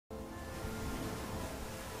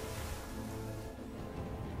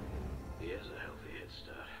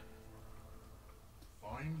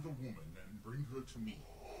Find the woman and bring her to me.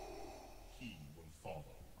 He will follow.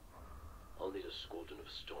 I'll need a squadron of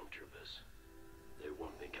stormtroopers. They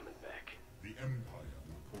won't be coming back. The Empire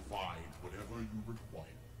will provide whatever you require.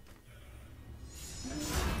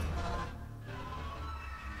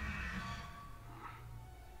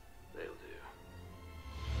 They'll do.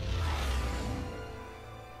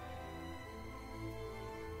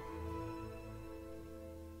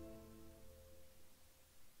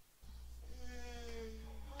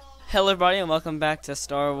 Hello everybody and welcome back to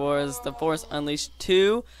Star Wars The Force Unleashed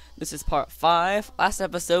 2. This is part 5. Last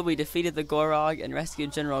episode we defeated the Gorog and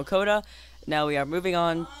rescued General Koda. Now we are moving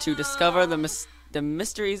on to discover the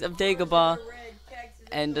mysteries of Dagobah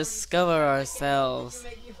and discover ourselves.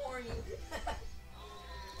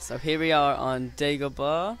 So here we are on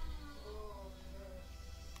Dagobah.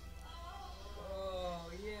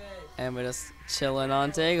 And we're just chilling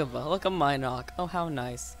on Dagobah. Look, a Minoc. Oh, how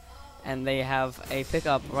nice. And they have a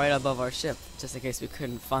pickup right above our ship, just in case we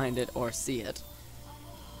couldn't find it or see it.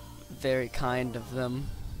 Very kind of them.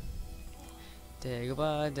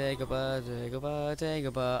 Dagobah, Dagobah, Dagobah,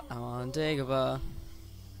 Dagobah, I'm on Dagobah.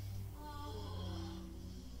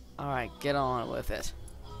 Alright, get on with it.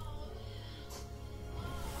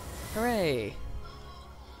 Hooray!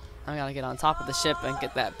 I gotta get on top of the ship and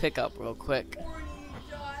get that pickup real quick.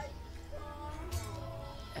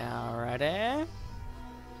 Alrighty.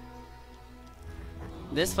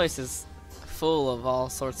 This place is full of all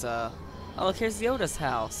sorts of... Oh, look, here's Yoda's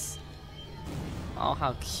house. Oh,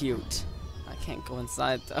 how cute. I can't go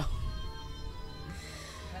inside, though.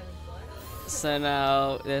 So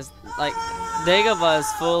now, there's, like, Dagobah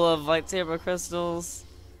is full of lightsaber crystals.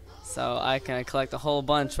 So I can collect a whole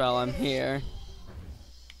bunch while I'm here.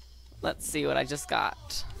 Let's see what I just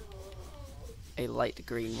got. A light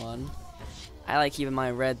green one. I like keeping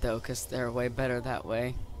mine red, though, because they're way better that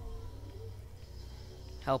way.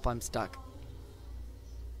 Help, I'm stuck.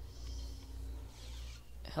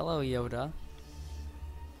 Hello, Yoda.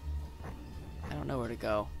 I don't know where to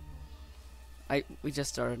go. We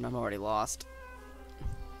just started and I'm already lost.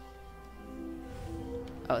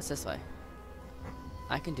 Oh, it's this way.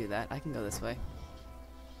 I can do that. I can go this way.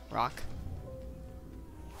 Rock.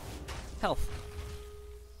 Health.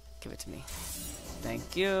 Give it to me.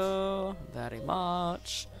 Thank you very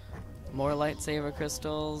much. More lightsaber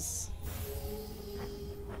crystals.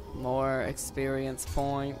 More experience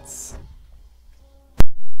points.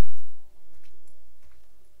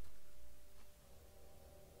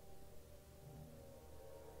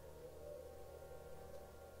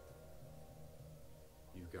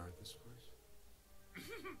 You guard this place?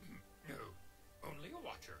 No, only a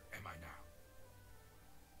watcher am I now.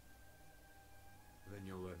 Then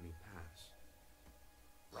you'll let me pass.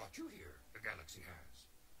 Brought you here, the galaxy has.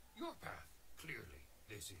 Your path, clearly,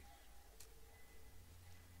 this is.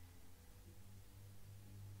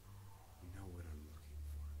 You know what I'm looking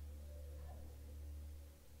for.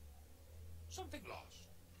 Something lost.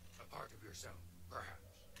 A part of yourself,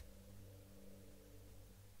 perhaps.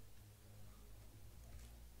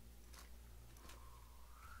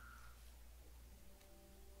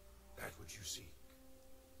 That which you seek,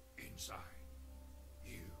 inside,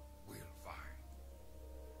 you will find.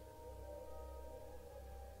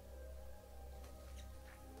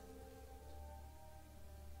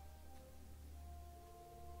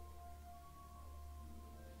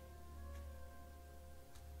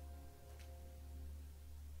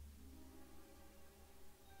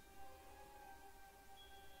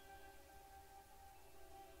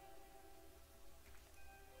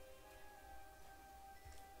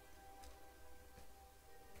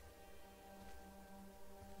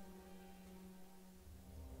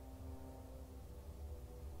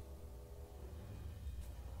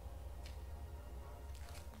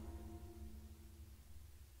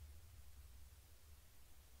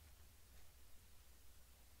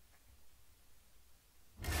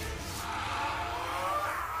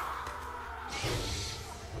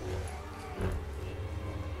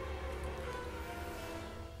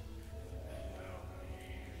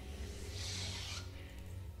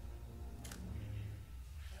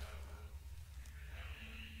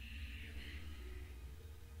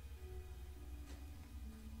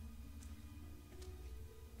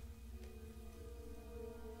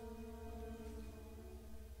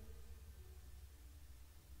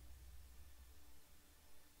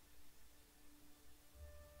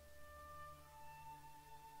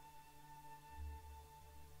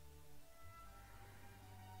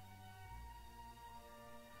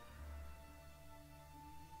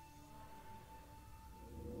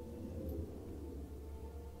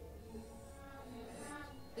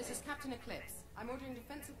 This is Captain Eclipse. I'm ordering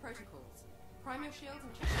defensive protocols. Prime your shields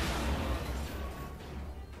and check.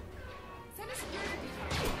 Send a security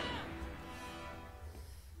detail.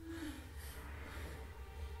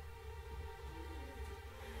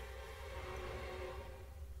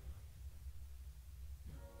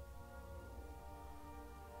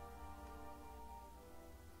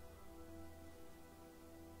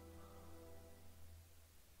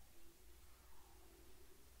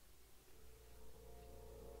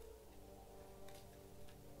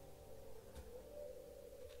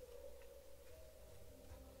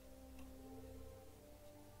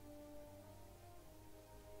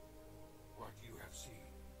 What you have seen,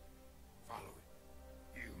 follow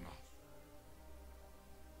it. You must.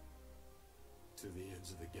 To the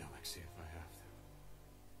ends of the galaxy if I have to.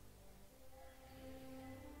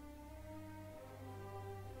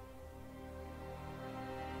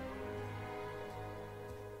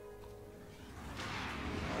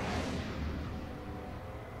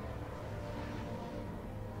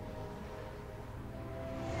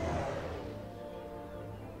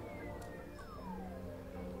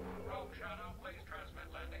 Rogue Shadow, please transmit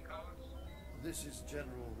landing codes. This is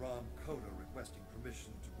General Ram Koda requesting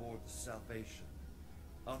permission to board the Salvation.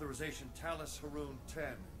 Authorization Talus Haroon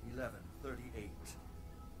 10-11-38.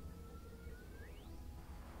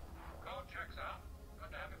 Code checks out.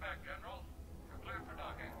 Good to have you back, General. You're cleared for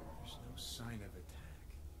docking. There's no sign of attack.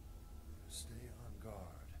 Stay on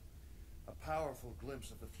guard. A powerful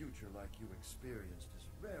glimpse of the future like you experienced is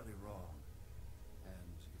rarely wrong.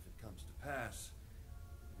 And if it comes to pass,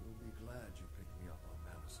 you'll be glad you picked me up on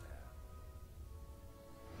Malastad.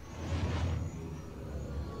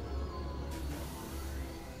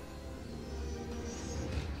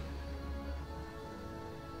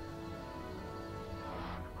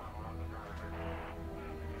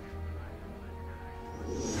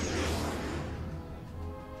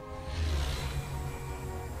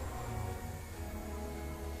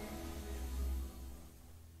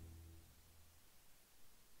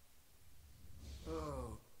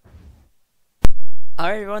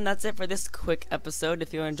 Alright everyone, that's it for this quick episode.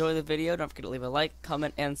 If you enjoyed the video, don't forget to leave a like,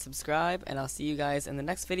 comment, and subscribe. And I'll see you guys in the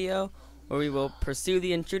next video, where we will pursue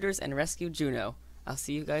the intruders and rescue Juno. I'll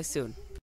see you guys soon.